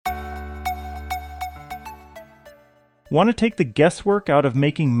Want to take the guesswork out of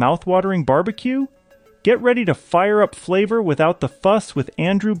making mouthwatering barbecue? Get ready to fire up flavor without the fuss with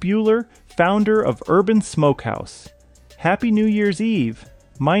Andrew Buehler, founder of Urban Smokehouse. Happy New Year's Eve.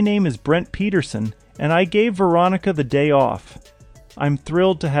 My name is Brent Peterson, and I gave Veronica the day off. I'm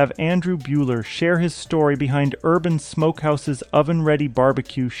thrilled to have Andrew Buehler share his story behind Urban Smokehouse's oven-ready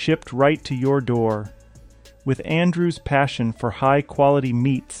barbecue shipped right to your door. With Andrew's passion for high-quality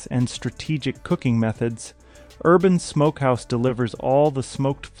meats and strategic cooking methods, Urban Smokehouse delivers all the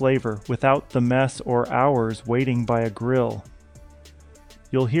smoked flavor without the mess or hours waiting by a grill.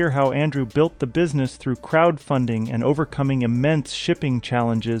 You'll hear how Andrew built the business through crowdfunding and overcoming immense shipping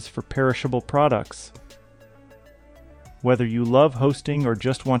challenges for perishable products. Whether you love hosting or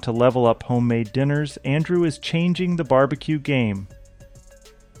just want to level up homemade dinners, Andrew is changing the barbecue game.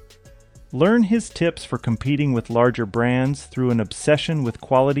 Learn his tips for competing with larger brands through an obsession with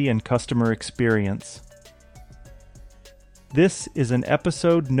quality and customer experience. This is an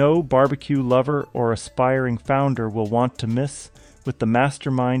episode no barbecue lover or aspiring founder will want to miss with the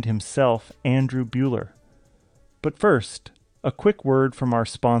mastermind himself, Andrew Buehler. But first, a quick word from our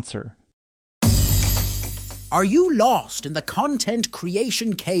sponsor. Are you lost in the content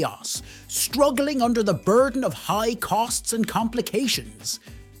creation chaos, struggling under the burden of high costs and complications?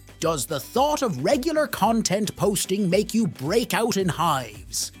 Does the thought of regular content posting make you break out in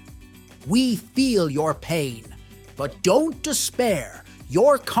hives? We feel your pain. But don't despair,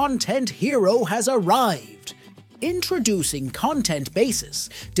 your content hero has arrived. Introducing Content Basis,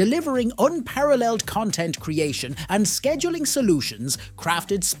 delivering unparalleled content creation and scheduling solutions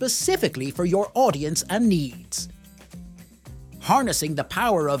crafted specifically for your audience and needs. Harnessing the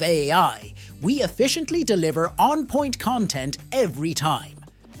power of AI, we efficiently deliver on-point content every time.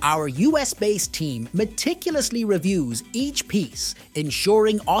 Our US-based team meticulously reviews each piece,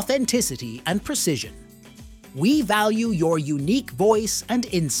 ensuring authenticity and precision. We value your unique voice and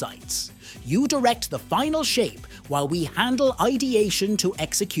insights. You direct the final shape while we handle ideation to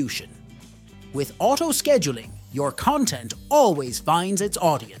execution. With auto-scheduling, your content always finds its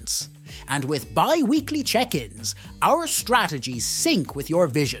audience. And with bi-weekly check-ins, our strategies sync with your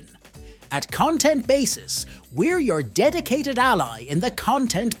vision. At Content Basis, we're your dedicated ally in the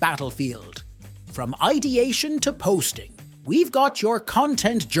content battlefield. From ideation to posting, we've got your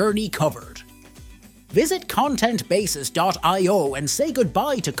content journey covered. Visit contentbasis.io and say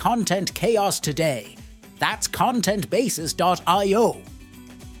goodbye to content chaos today. That's contentbasis.io.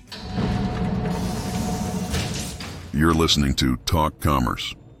 You're listening to Talk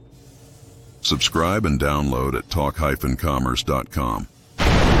Commerce. Subscribe and download at talk-commerce.com.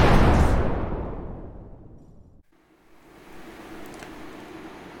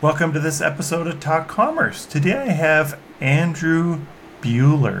 Welcome to this episode of Talk Commerce. Today I have Andrew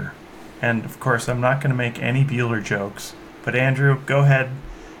Buehler. And of course, I'm not going to make any Buehler jokes. But Andrew, go ahead.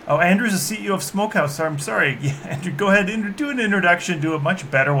 Oh, Andrew's the CEO of Smokehouse. I'm sorry. Yeah, Andrew, go ahead and do an introduction. Do a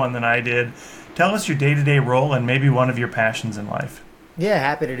much better one than I did. Tell us your day-to-day role and maybe one of your passions in life. Yeah,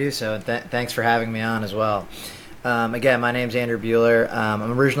 happy to do so. And thanks for having me on as well. Again, my name's Andrew Buehler. I'm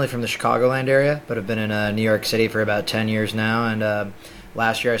originally from the Chicagoland area, but I've been in New York City for about 10 years now. And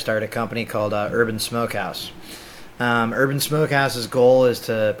last year I started a company called Urban Smokehouse. Urban Smokehouse's goal is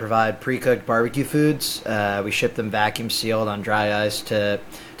to provide pre-cooked barbecue foods. We ship them vacuum sealed on dry ice to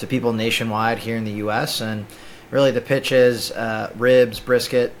people nationwide here in the U.S. And really the pitch is ribs,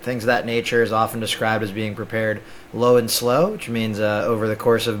 brisket, things of that nature is often described as being prepared low and slow, which means over the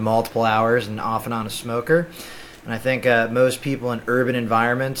course of multiple hours and often on a smoker. And I think most people in urban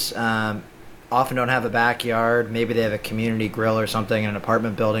environments often don't have a backyard. Maybe they have a community grill or something in an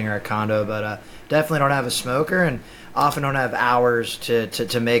apartment building or a condo, but definitely don't have a smoker and often don't have hours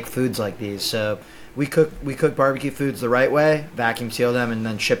to make foods like these. So we cook barbecue foods the right way, vacuum seal them, and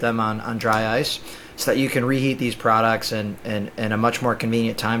then ship them on dry ice so that you can reheat these products in a much more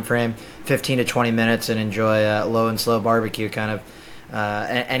convenient time frame, 15 to 20 minutes, and enjoy low and slow barbecue kind of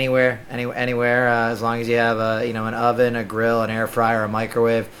anywhere, as long as you have an oven, a grill, an air fryer, a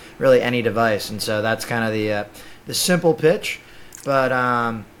microwave, really any device. And so that's kind of the simple pitch. But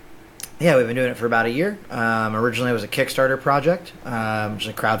yeah, we've been doing it for about a year. Originally it was a Kickstarter project, which is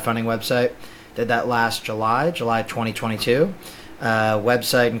a crowdfunding website. Did that last July 2022.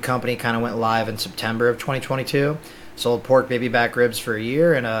 Website and company kind of went live in September of 2022. Sold pork baby back ribs for a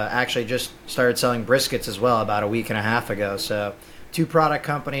year, and actually just started selling briskets as well about a week and a half ago. So 2-product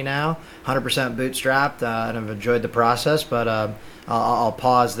company now, 100% bootstrapped, and I've enjoyed the process, but I'll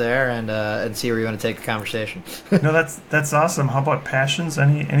pause there and see where you want to take the conversation. No, that's awesome. How about passions?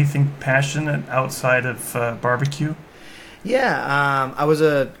 Anything passionate outside of barbecue? Yeah, I was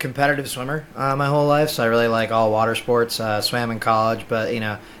a competitive swimmer my whole life, so I really like all water sports. Swam in college, but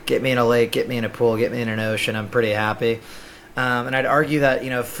get me in a lake, get me in a pool, get me in an ocean, I'm pretty happy. And I'd argue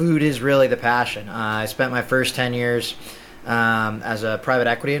that food is really the passion. I spent my first 10 years as a private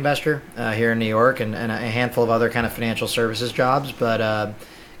equity investor here in New York, and a handful of other kind of financial services jobs, but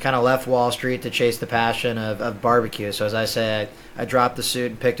kind of left Wall Street to chase the passion of barbecue. So as I say, I dropped the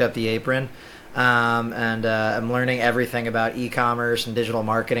suit and picked up the apron. And I'm learning everything about e-commerce and digital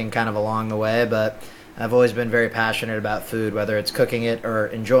marketing kind of along the way, but I've always been very passionate about food, whether it's cooking it or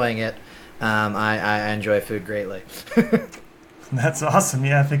enjoying it. I enjoy food greatly. That's awesome.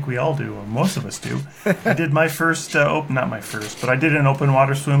 Yeah, I think we all do, or most of us do. I did my first, not my first, but I did an open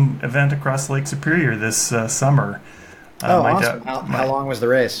water swim event across Lake Superior this summer. Awesome. How long was the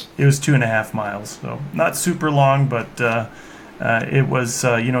race? It was 2.5 miles, so not super long, but it was,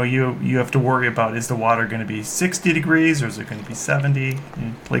 you have to worry about, is the water going to be 60 degrees or is it going to be 70?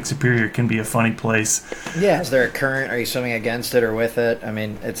 Lake Superior can be a funny place. Yeah, is there a current? Are you swimming against it or with it? I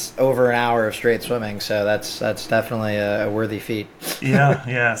mean, it's over an hour of straight swimming, so that's definitely a worthy feat.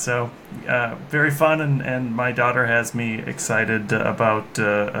 Yeah, so very fun, and my daughter has me excited about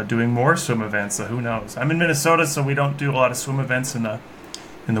doing more swim events, so who knows? I'm in Minnesota, so we don't do a lot of swim events in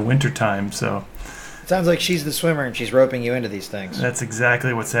the wintertime, so... Sounds like she's the swimmer and she's roping you into these things. That's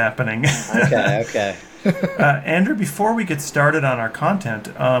exactly what's happening. Okay. Andrew, before we get started on our content,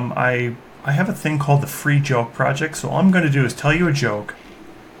 I have a thing called the Free Joke Project. So all I'm going to do is tell you a joke.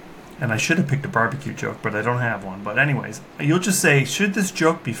 And I should have picked a barbecue joke, but I don't have one. But anyways, you'll just say, should this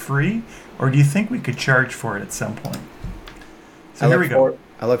joke be free? Or do you think we could charge for it at some point? So here we go.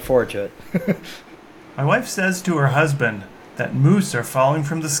 I look forward to it. My wife says to her husband that moose are falling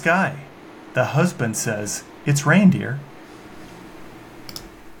from the sky. The husband says, "It's reindeer."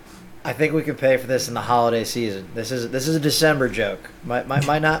 I think we could pay for this in the holiday season. This is a December joke. Might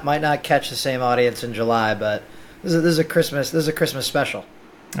not catch the same audience in July, but this is a Christmas special.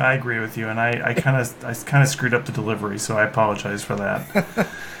 I agree with you, and I kind of screwed up the delivery, so I apologize for that.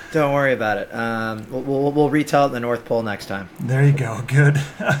 Don't worry about it. We'll retell it in the North Pole next time. There you go. Good.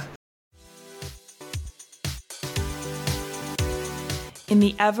 In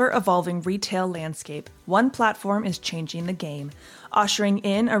the ever-evolving retail landscape, one platform is changing the game, ushering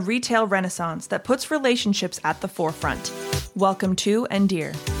in a retail renaissance that puts relationships at the forefront. Welcome to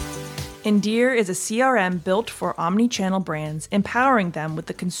Endear. Endear is a CRM built for omni-channel brands, empowering them with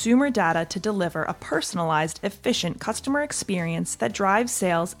the consumer data to deliver a personalized, efficient customer experience that drives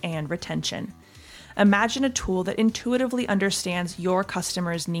sales and retention. Imagine a tool that intuitively understands your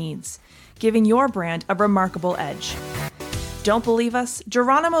customers' needs, giving your brand a remarkable edge. Don't believe us?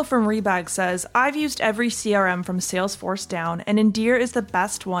 Geronimo from Rebag says, "I've used every CRM from Salesforce down, and Endear is the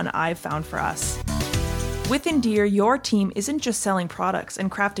best one I've found for us." With Endear, your team isn't just selling products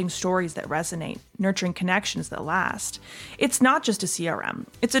and crafting stories that resonate, nurturing connections that last. It's not just a CRM.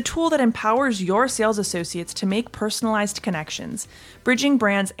 It's a tool that empowers your sales associates to make personalized connections, bridging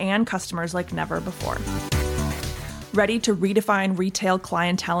brands and customers like never before. Ready to redefine retail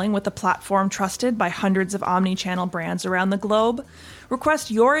clienteling with a platform trusted by hundreds of omni-channel brands around the globe?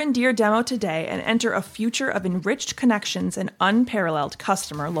 Request your Endear demo today and enter a future of enriched connections and unparalleled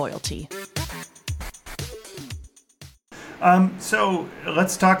customer loyalty. So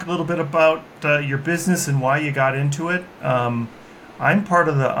let's talk a little bit about your business and why you got into it. I'm part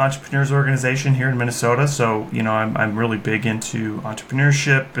of the Entrepreneurs Organization here in Minnesota, so I'm really big into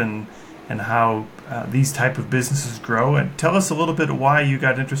entrepreneurship and how these type of businesses grow. And tell us a little bit why you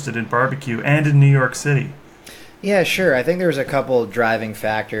got interested in barbecue and in New York City. Yeah, sure. I think there's a couple driving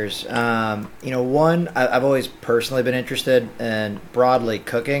factors. One, I've always personally been interested in broadly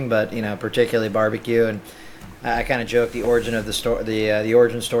cooking, but particularly barbecue. And I kind of joke the origin of the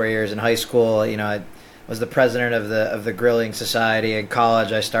origin story here is in high school. I was the president of the grilling society. In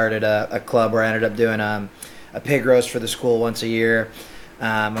college, I started a club where I ended up doing a pig roast for the school once a year.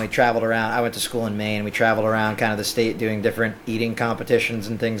 We traveled around. I went to school in Maine. We traveled around kind of the state doing different eating competitions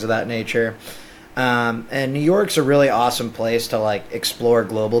and things of that nature. And New York's a really awesome place to explore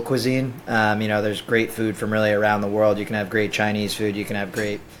global cuisine. There's great food from really around the world. You can have great Chinese food. You can have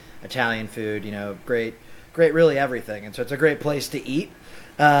great Italian food. Great really everything. And so it's a great place to eat,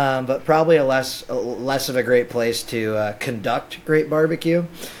 but probably a less of a great place to conduct great barbecue.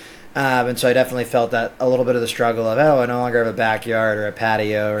 And so I definitely felt that a little bit of the struggle of, I no longer have a backyard or a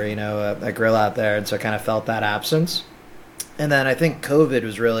patio or, a grill out there. And so I kind of felt that absence. And then I think COVID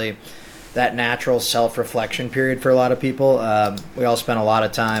was really that natural self-reflection period for a lot of people. We all spent a lot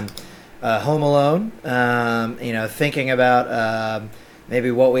of time home alone, thinking about, maybe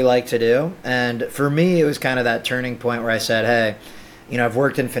what we like to do. And for me, it was kind of that turning point where I said, hey, I've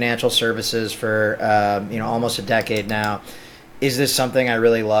worked in financial services for, almost a decade now. Is this something I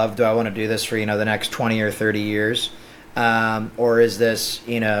really love? Do I want to do this for, the next 20 or 30 years? Or is this,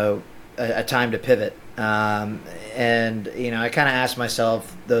 a time to pivot? And I kind of asked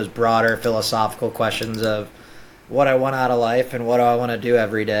myself those broader philosophical questions of what I want out of life and what do I want to do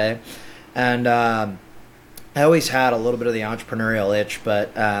every day. And I always had a little bit of the entrepreneurial itch,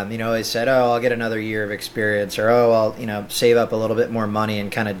 but, I said, I'll get another year of experience, or, I'll, save up a little bit more money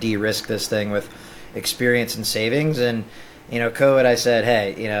and kind of de-risk this thing with experience and savings. And, COVID, I said,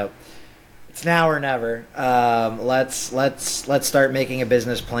 hey, it's now or never. Let's start making a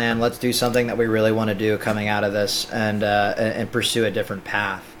business plan. Let's do something that we really want to do coming out of this, and pursue a different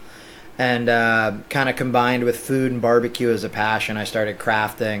path. And kind of combined with food and barbecue as a passion, I started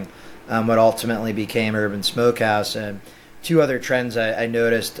crafting what ultimately became Urban Smokehouse. And two other trends I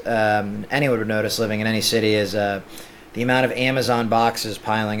noticed, anyone would notice living in any city, is the amount of Amazon boxes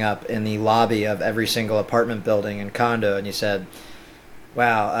piling up in the lobby of every single apartment building and condo. And you said,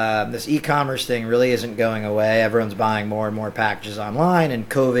 wow, this e-commerce thing really isn't going away. Everyone's buying more and more packages online. And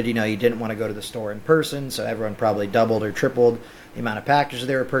COVID, you didn't want to go to the store in person, so everyone probably doubled or tripled the amount of packages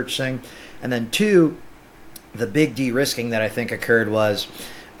they were purchasing. And then two, the big de-risking that I think occurred was,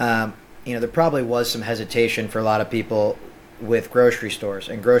 there probably was some hesitation for a lot of people with grocery stores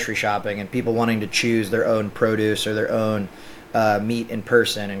and grocery shopping, and people wanting to choose their own produce or their own meat in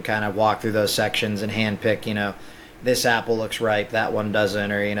person and kind of walk through those sections and handpick, this apple looks ripe, that one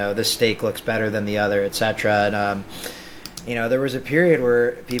doesn't, or, this steak looks better than the other, etc. And, there was a period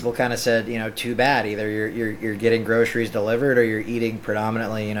where people kind of said, too bad, either you're getting groceries delivered or you're eating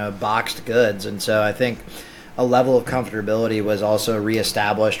predominantly, boxed goods. And so I think a level of comfortability was also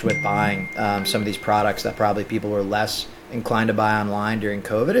reestablished with buying some of these products that probably people were less inclined to buy online during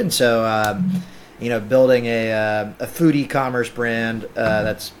COVID. And so, building a food e-commerce brand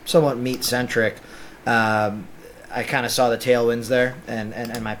that's somewhat meat-centric, I kind of saw the tailwinds there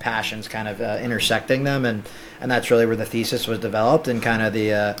and my passions kind of intersecting them. And that's really where the thesis was developed, and kind of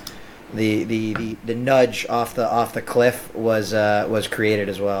the nudge off the cliff was created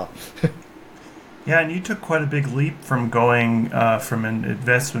as well. Yeah, and you took quite a big leap from going from an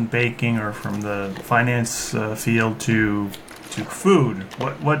investment banking or from the finance field to food.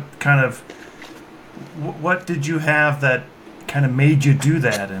 What did you have that kind of made you do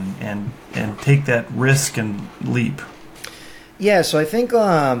that and take that risk and leap? Yeah, so I think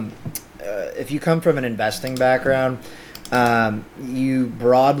if you come from an investing background, you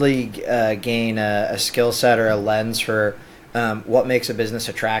broadly gain a skill set or a lens for what makes a business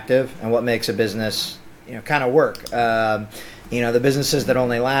attractive and what makes a business, kind of work. The businesses that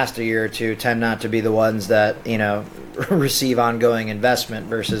only last a year or two tend not to be the ones that, receive ongoing investment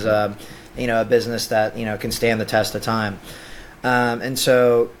versus, a business that, can stand the test of time. And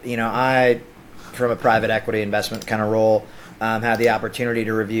so, I, from a private equity investment kind of role, had the opportunity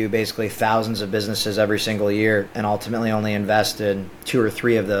to review basically thousands of businesses every single year, and ultimately only invest in 2 or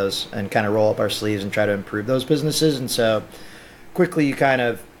 3 of those and kind of roll up our sleeves and try to improve those businesses. And so quickly you kind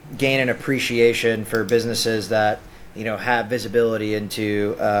of gain an appreciation for businesses that, have visibility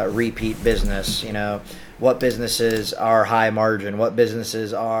into repeat business, what businesses are high margin, what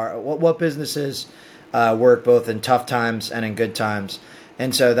businesses work both in tough times and in good times.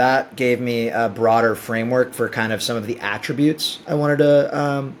 And so that gave me a broader framework for kind of some of the attributes I wanted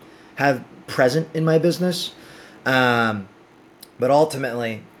to have present in my business. But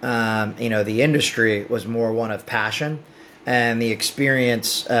ultimately, the industry was more one of passion, and the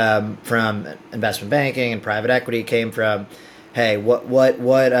experience from investment banking and private equity came from, hey, what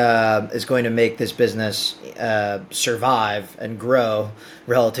is going to make this business survive and grow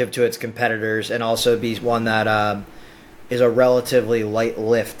relative to its competitors, and also be one that is a relatively light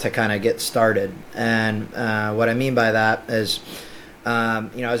lift to kind of get started. And what I mean by that is, I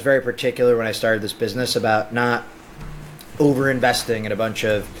was very particular when I started this business about not over-investing in a bunch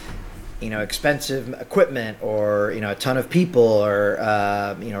of, expensive equipment or, a ton of people or,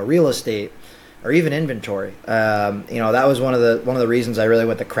 real estate or even inventory. That was one of the reasons I really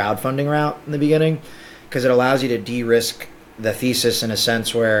went the crowdfunding route in the beginning, because it allows you to de-risk the thesis in a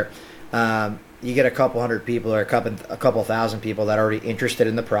sense where you get a couple hundred people or a couple thousand people that are already interested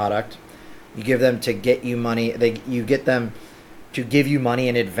in the product. You give them to get you money. You get them to give you money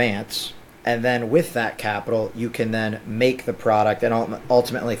in advance, and then with that capital, you can then make the product and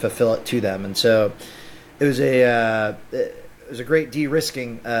ultimately fulfill it to them. And so it was a great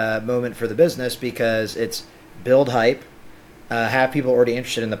de-risking moment for the business, because it's build hype, have people already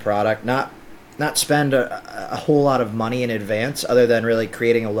interested in the product, not not spend a whole lot of money in advance, other than really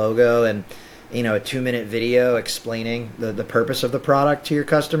creating a logo and a 2-minute video explaining the purpose of the product to your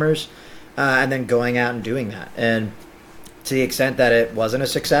customers, and then going out and doing that. And to the extent that it wasn't a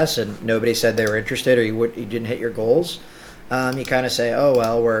success and nobody said they were interested, or you didn't hit your goals, you kind of say, oh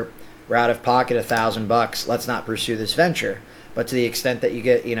well, we're out of pocket $1,000. Let's not pursue this venture. But to the extent that you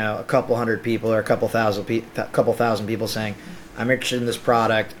get a couple hundred people or a couple thousand people saying, I'm interested in this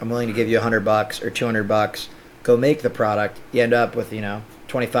product, I'm willing to give you $100 or $200, go make the product, you end up with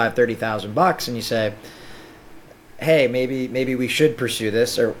 $25,000-$30,000, and you say, hey, maybe we should pursue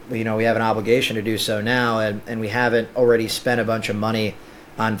this, or we have an obligation to do so now, and we haven't already spent a bunch of money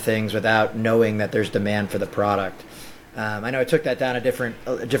on things without knowing that there's demand for the product. I know I took that down a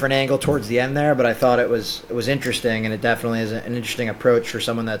different angle towards the end there, but I thought it was interesting, and it definitely is an interesting approach for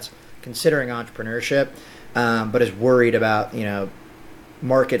someone that's considering entrepreneurship, but is worried about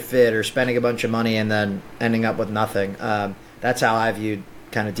market fit or spending a bunch of money and then ending up with nothing. That's how I viewed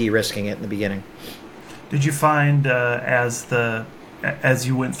kind of de-risking it in the beginning. Did you find as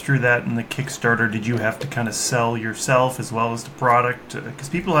you went through that in the Kickstarter, did you have to kind of sell yourself as well as the product? Because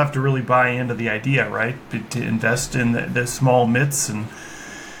people have to really buy into the idea, right? To invest in the small mitts. And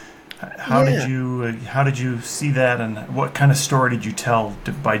how did you see that, and what kind of story did you tell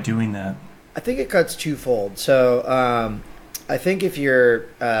by doing that? I think it cuts twofold. So I think if you're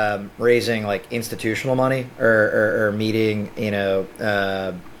raising like institutional money or meeting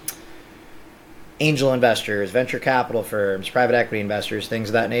angel investors, venture capital firms, private equity investors, things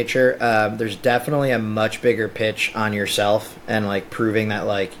of that nature, there's definitely a much bigger pitch on yourself and like proving that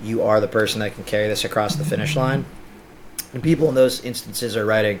like you are the person that can carry this across the finish line. And people in those instances are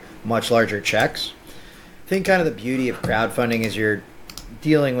writing much larger checks. I think kind of the beauty of crowdfunding is you're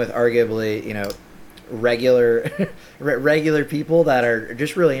dealing with arguably, regular people that are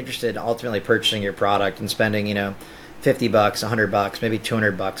just really interested in ultimately purchasing your product and spending, $50, $100, maybe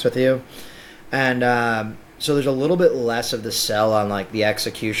 $200 with you. And so there's a little bit less of the sell on like the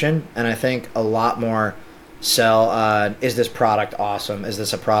execution, and I think a lot more sell on, is this product awesome? Is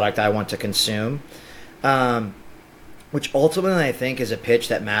this a product I want to consume? Which ultimately I think is a pitch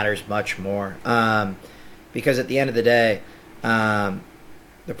that matters much more, because at the end of the day,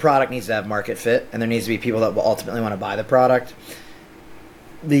 the product needs to have market fit, and there needs to be people that will ultimately want to buy the product.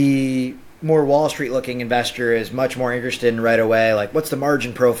 The more Wall Street looking investor is much more interested in right away, like what's the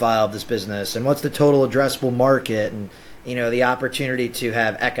margin profile of this business, and what's the total addressable market, and the opportunity to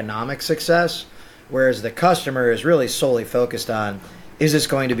have economic success, whereas the customer is really solely focused on, is this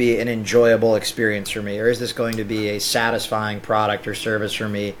going to be an enjoyable experience for me, or is this going to be a satisfying product or service for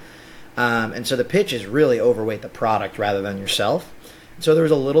me? And so the pitch is really overweight the product rather than yourself. So there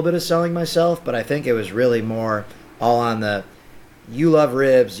was a little bit of selling myself, but I think it was really more all on the, you love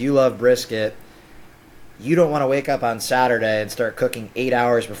ribs, you love brisket, you don't want to wake up on Saturday and start cooking 8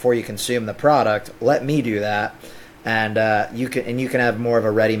 hours before you consume the product. Let me do that, and you can have more of a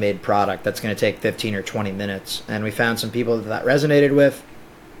ready-made product that's going to take 15 or 20 minutes. And we found some people that resonated with,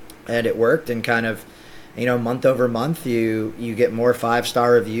 and it worked. And kind of, month over month, you get more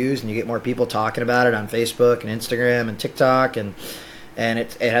 5-star reviews, and you get more people talking about it on Facebook and Instagram and TikTok, and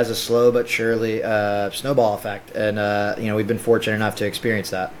it has a slow but surely snowball effect. And we've been fortunate enough to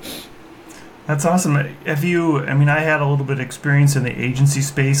experience that. That's awesome. I had a little bit of experience in the agency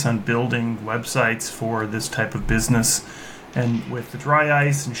space on building websites for this type of business. And with the dry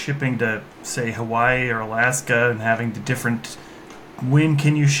ice and shipping to, say, Hawaii or Alaska, and having the different, when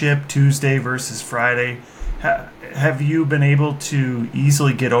can you ship, Tuesday versus Friday, have you been able to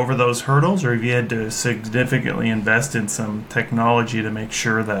easily get over those hurdles, or have you had to significantly invest in some technology to make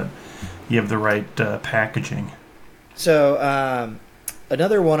sure that you have the right packaging? So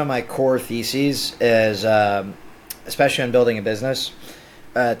another one of my core theses is, especially on building a business,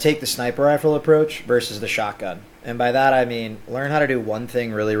 take the sniper rifle approach versus the shotgun. And by that I mean learn how to do one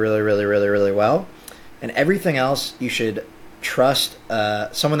thing really, really, really, really, really well, and everything else you should trust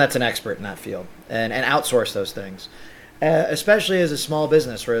someone that's an expert in that field, and outsource those things. Especially as a small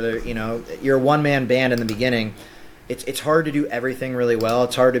business where you're a one-man band in the beginning, it's hard to do everything really well.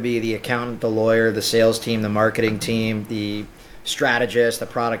 It's hard to be the accountant, the lawyer, the sales team, the marketing team, the strategist, the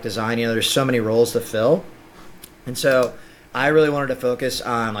product design. There's so many roles to fill. And so I really wanted to focus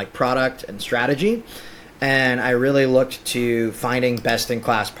on like product and strategy, and I really looked to finding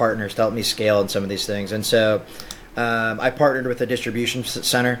best-in-class partners to help me scale in some of these things. And so I partnered with a distribution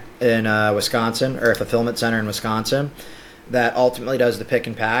center in Wisconsin, or a fulfillment center in Wisconsin, that ultimately does the pick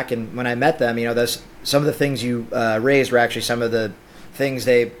and pack. And when I met them, some of the things you raised were actually some of the things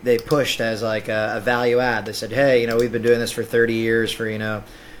they pushed as like a value add. They said, hey, we've been doing this for 30 years for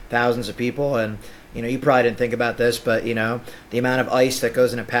thousands of people. And you probably didn't think about this, but the amount of ice that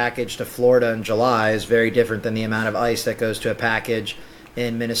goes in a package to Florida in July is very different than the amount of ice that goes to a package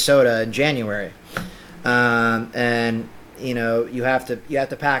in Minnesota in January. And you have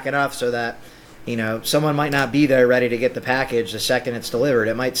to pack enough so that someone might not be there ready to get the package the second it's delivered.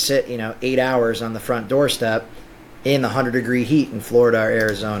 It might sit 8 hours on the front doorstep in the 100-degree heat in Florida or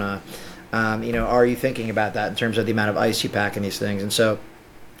Arizona. Are you thinking about that in terms of the amount of ice you pack in these things? And so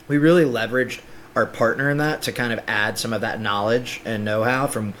we really leveraged our partner in that to kind of add some of that knowledge and know-how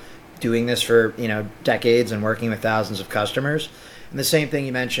from doing this for decades and working with thousands of customers. And the same thing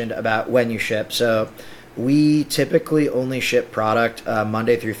you mentioned about when you ship. So we typically only ship product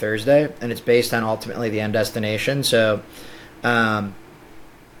Monday through Thursday, and it's based on ultimately the end destination. So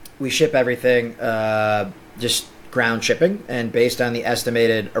we ship everything just ground shipping, and based on the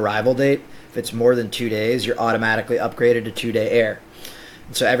estimated arrival date, if it's more than 2 days, you're automatically upgraded to 2-day air.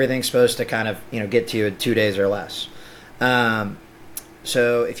 And so everything's supposed to kind of get to you in 2 days or less.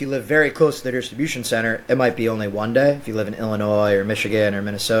 So if you live very close to the distribution center, it might be only 1 day. If you live in Illinois or Michigan or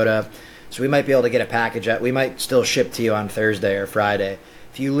Minnesota, so we might be able to get a package out. We might still ship to you on Thursday or Friday.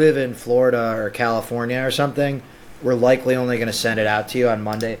 If you live in Florida or California or something, we're likely only going to send it out to you on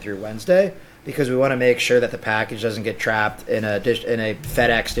Monday through Wednesday, because we want to make sure that the package doesn't get trapped in a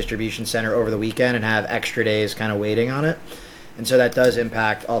FedEx distribution center over the weekend and have extra days kind of waiting on it. And so that does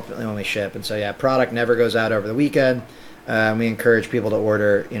impact ultimately when we ship. And so yeah, product never goes out over the weekend. We encourage people to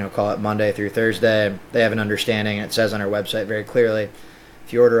order, call it Monday through Thursday. They have an understanding. It says on our website very clearly,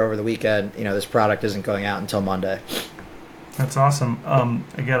 if you order over the weekend, this product isn't going out until Monday. That's awesome.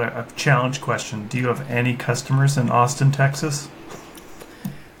 I got a challenge question. Do you have any customers in Austin, Texas?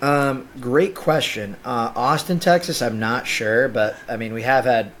 Great question. Austin, Texas, I'm not sure, but I mean, we've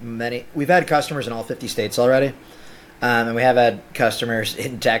had customers in all 50 states already. And we have had customers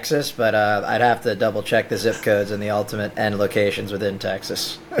in Texas, but I'd have to double check the zip codes and the ultimate end locations within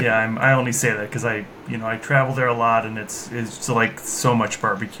Texas. Yeah, I only say that because I travel there a lot, and it's like so much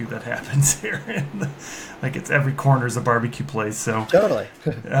barbecue that happens here. Like it's every corner is a barbecue place. So totally.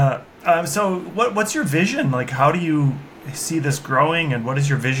 So what's your vision? Like, how do you see this growing, and what is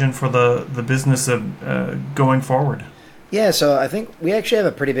your vision for the business of going forward? Yeah, so I think we actually have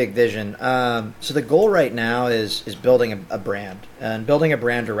a pretty big vision. So the goal right now is building a brand, and building a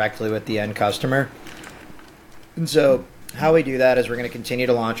brand directly with the end customer. And so how we do that is we're going to continue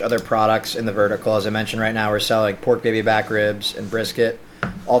to launch other products in the vertical. As I mentioned, right now we're selling pork baby back ribs and brisket.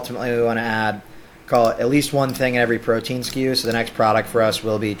 Ultimately, we want to add, call it at least one thing in every protein SKU. So the next product for us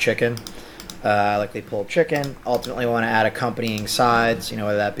will be chicken, likely pulled chicken. Ultimately, we want to add accompanying sides,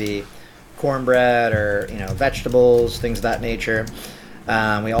 whether that be cornbread or vegetables, things of that nature.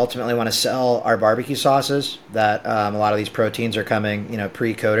 We ultimately want to sell our barbecue sauces that a lot of these proteins are coming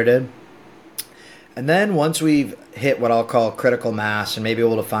pre-coated in. And then once we've hit what I'll call critical mass, and maybe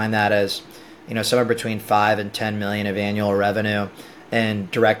we'll define that as somewhere between 5 and 10 million of annual revenue and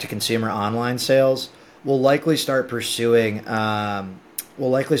direct to consumer online sales, we'll likely start pursuing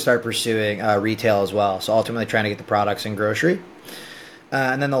retail as well. So ultimately trying to get the products in grocery.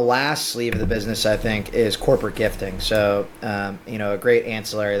 And then the last sleeve of the business, I think, is corporate gifting. So, a great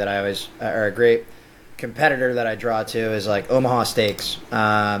ancillary that a great competitor that I draw to is like Omaha Steaks.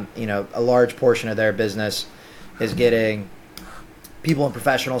 A large portion of their business is getting people in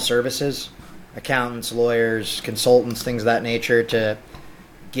professional services, accountants, lawyers, consultants, things of that nature, to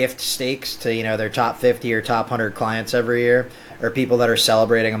gift steaks to, their top 50 or top 100 clients every year, or people that are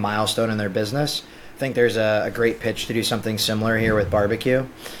celebrating a milestone in their business. I think there's a great pitch to do something similar here with barbecue.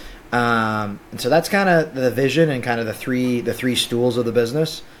 And so that's kind of the vision and kind of the three stools of the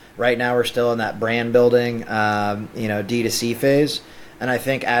business. Right now we're still in that brand building, D2C phase. And I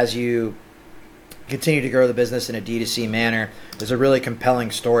think as you continue to grow the business in a D2C manner, there's a really compelling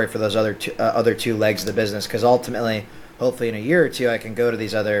story for those other two legs of the business. Because ultimately, hopefully in a year or two, I can go to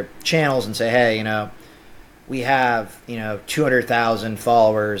these other channels and say, hey, we have 200,000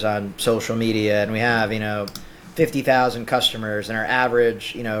 followers on social media, and we have 50,000 customers, and our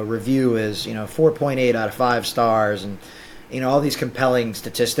average review is 4.8 out of 5 stars, and all these compelling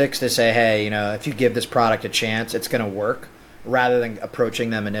statistics to say, hey, if you give this product a chance, it's going to work, rather than approaching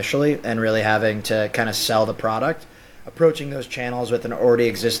them initially and really having to kind of sell the product. Approaching those channels with an already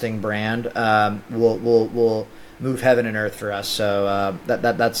existing brand will move heaven and earth for us. So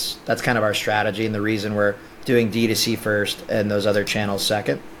that's kind of our strategy, and the reason we're doing D2C first and those other channels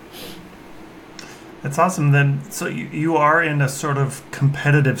second. That's awesome. Then, so you are in a sort of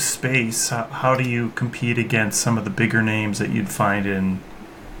competitive space. How do you compete against some of the bigger names that you'd find in,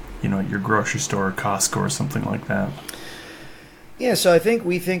 your grocery store, or Costco, or something like that? Yeah, so I think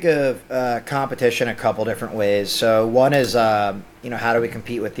we think of competition a couple different ways. So one is, how do we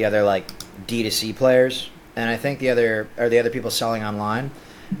compete with the other like D2C players? And I think the other are the other people selling online.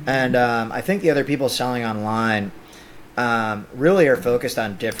 And I think the other people selling online really are focused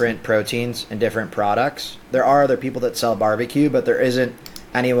on different proteins and different products. There are other people that sell barbecue, but there isn't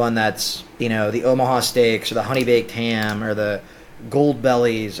anyone that's, the Omaha Steaks or the Honey Baked Ham or the Gold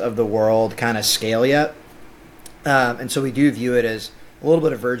Bellies of the world kind of scale yet. And so we do view it as a little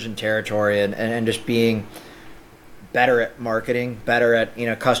bit of virgin territory and just being better at marketing, better at,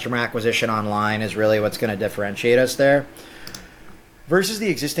 customer acquisition online is really what's going to differentiate us there. Versus the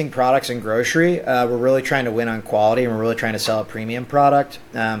existing products in grocery, we're really trying to win on quality and we're really trying to sell a premium product.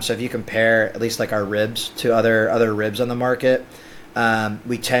 So if you compare at least like our ribs to other ribs on the market,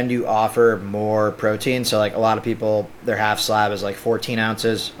 we tend to offer more protein. So like a lot of people, their half slab is like 14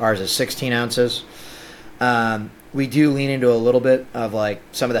 ounces. Ours is 16 ounces. We do lean into a little bit of like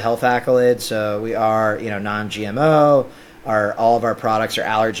some of the health accolades. So we are, non-GMO. All of our products are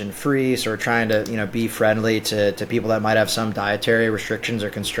allergen free. So we're trying to, be friendly to people that might have some dietary restrictions or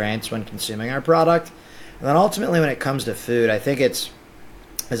constraints when consuming our product. And then ultimately when it comes to food, I think it's,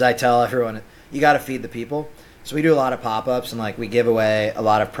 as I tell everyone, you got to feed the people. So we do a lot of pop-ups and like we give away a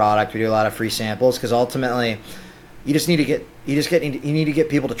lot of product. We do a lot of free samples because ultimately you need to get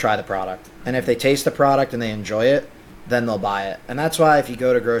people to try the product. And if they taste the product and they enjoy it, then they'll buy it. And that's why if you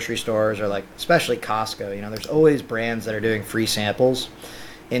go to grocery stores or like especially Costco, there's always brands that are doing free samples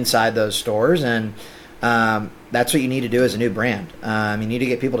inside those stores. And that's what you need to do as a new brand. You need to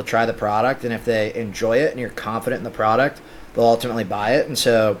get people to try the product. And if they enjoy it and you're confident in the product, they'll ultimately buy it. And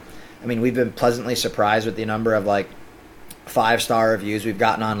so, we've been pleasantly surprised with the number of like 5-star reviews we've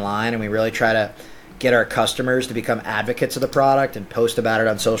gotten online. And we really try to get our customers to become advocates of the product and post about it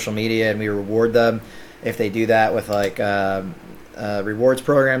on social media, and we reward them if they do that with like a rewards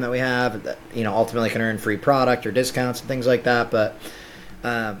program that we have that ultimately can earn free product or discounts and things like that. But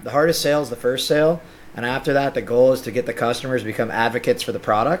the hardest sale is the first sale, and after that the goal is to get the customers to become advocates for the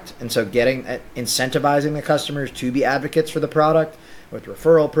product. And so incentivizing the customers to be advocates for the product with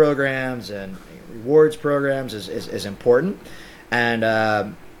referral programs and rewards programs is important.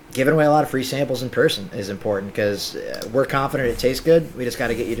 And giving away a lot of free samples in person is important because we're confident it tastes good. We just got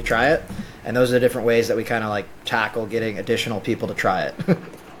to get you to try it. And those are the different ways that we kind of like tackle getting additional people to try it.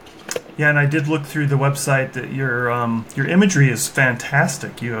 Yeah, and I did look through the website. That your imagery is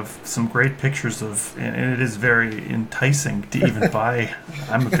fantastic. You have some great pictures and it is very enticing to even buy.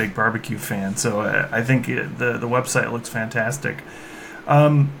 I'm a big barbecue fan, so I think the website looks fantastic.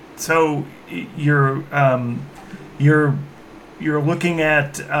 So you're looking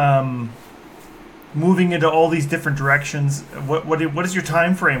at moving into all these different directions. What is your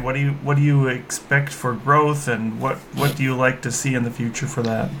time frame? What do you expect for growth, and what do you like to see in the future for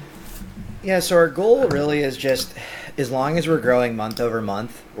that? Yeah, so our goal really is just as long as we're growing month over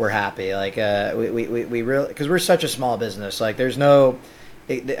month, we're happy. Like we really, because we're such a small business. Like there's no,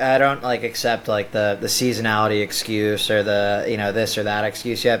 I don't like accept like the seasonality excuse or the this or that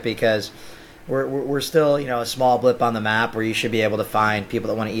excuse yet, because we're still a small blip on the map where you should be able to find people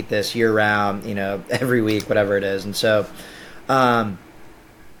that want to eat this year round, every week, whatever it is. And so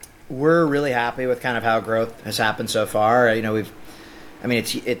we're really happy with kind of how growth has happened so far. We've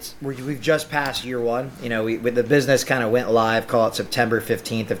just passed year one. With the business kind of went live, call it September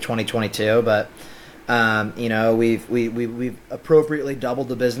 15th of 2022, but we've appropriately doubled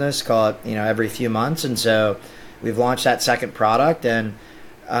the business, call it every few months. And so we've launched that second product, and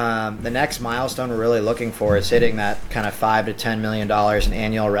the next milestone we're really looking for is hitting that kind of $5 to $10 million in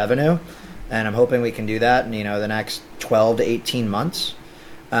annual revenue, and I'm hoping we can do that in the next 12 to 18 months.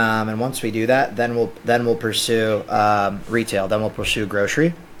 And once we do that, then we'll pursue retail. Then we'll pursue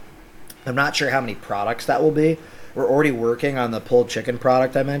grocery. I'm not sure how many products that will be. We're already working on the pulled chicken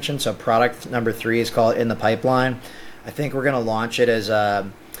product I mentioned. So product number 3 is called In the Pipeline. I think we're going to launch it as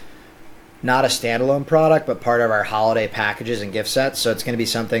not a standalone product, but part of our holiday packages and gift sets. So it's going to be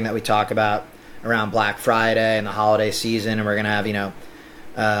something that we talk about around Black Friday and the holiday season, and we're going to have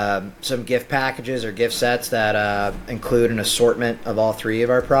some gift packages or gift sets that include an assortment of all 3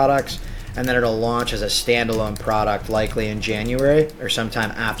 of our products, and then it'll launch as a standalone product likely in January or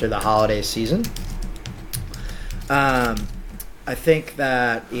sometime after the holiday season. I think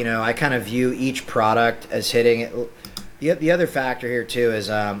that I kind of view each product as hitting it. The other factor here too is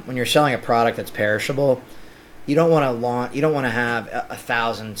when you're selling a product that's perishable, you don't want to have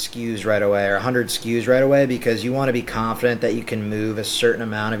 1,000 SKUs right away or 100 SKUs right away, because you want to be confident that you can move a certain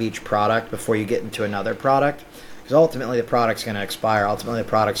amount of each product before you get into another product, because ultimately the product's going to expire. Ultimately the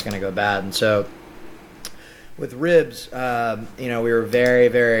product's going to go bad. And so with ribs, we were very,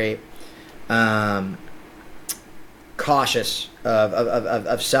 very cautious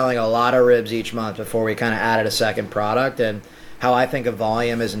of selling a lot of ribs each month before we kind of added a second product. And how I think of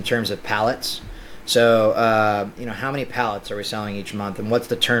volume is in terms of pallets. So, how many pallets are we selling each month, and what's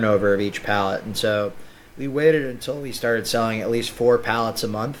the turnover of each pallet? And so we waited until we started selling at least 4 pallets a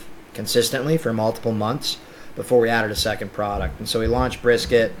month consistently for multiple months before we added a second product. And so we launched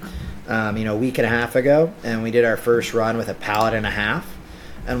brisket, a week and a half ago, and we did our first run with a pallet and a half,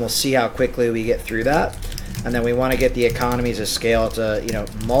 and we'll see how quickly we get through that. And then we want to get the economies of scale to,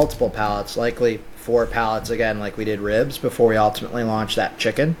 multiple pallets, likely 4 pallets again, like we did ribs, before we ultimately launch that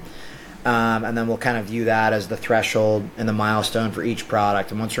chicken. And then we'll kind of view that as the threshold and the milestone for each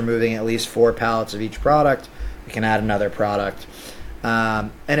product. And once we're moving at least 4 pallets of each product, we can add another product.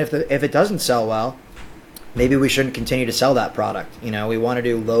 And if it doesn't sell well, maybe we shouldn't continue to sell that product. We want to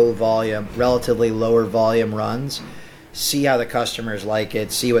do low volume, relatively lower volume runs, see how the customers like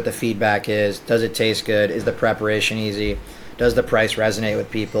it, see what the feedback is. Does it taste good? Is the preparation easy? Does the price resonate with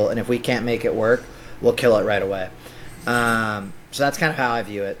people? And if we can't make it work, we'll kill it right away. So that's kind of how I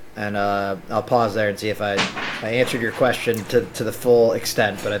view it. And I'll pause there and see if I answered your question to the full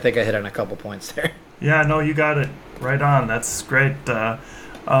extent, but I think I hit on a couple points there. Yeah, no, you got it right on. That's great. I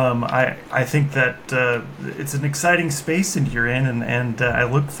think that it's an exciting space that you're in, and I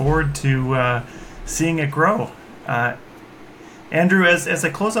look forward to seeing it grow. Andrew, as I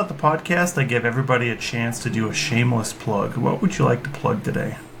close out the podcast, I give everybody a chance to do a shameless plug. What would you like to plug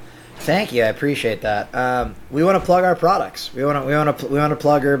today? Thank you, I appreciate that. We want to plug our products. We want to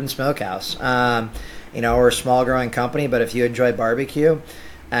plug Urban Smokehouse. We're a small growing company, but if you enjoy barbecue,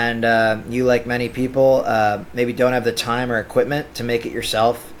 and you, like many people, maybe don't have the time or equipment to make it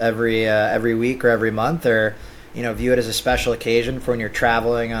yourself every week or every month, or view it as a special occasion for when you're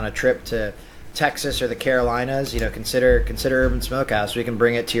traveling on a trip to Texas or the Carolinas, consider Urban Smokehouse. We can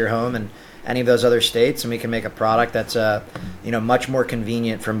bring it to your home and any of those other states, and we can make a product that's much more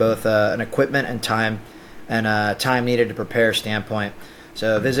convenient from both an equipment and time time needed to prepare standpoint.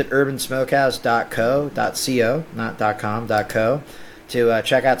 So visit urbansmokehouse.co, not .com, .co, to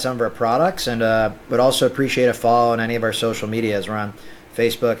check out some of our products, and would also appreciate a follow on any of our social medias. We're on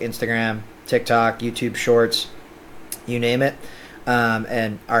Facebook, Instagram, TikTok, YouTube Shorts, you name it.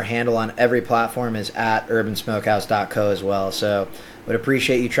 And our handle on every platform is at urbansmokehouse.co as well. So would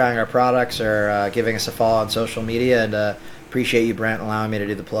appreciate you trying our products or giving us a follow on social media, and appreciate you, Brent, allowing me to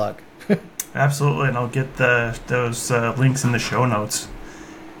do the plug. Absolutely, and I'll get those links in the show notes.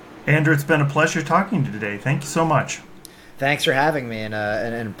 Andrew, it's been a pleasure talking to you today. Thank you so much. Thanks for having me, and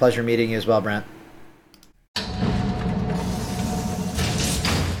a pleasure meeting you as well, Brent.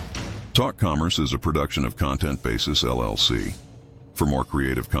 Talk Commerce is a production of Content Basis, LLC. For more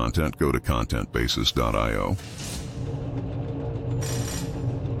creative content, go to contentbasis.io.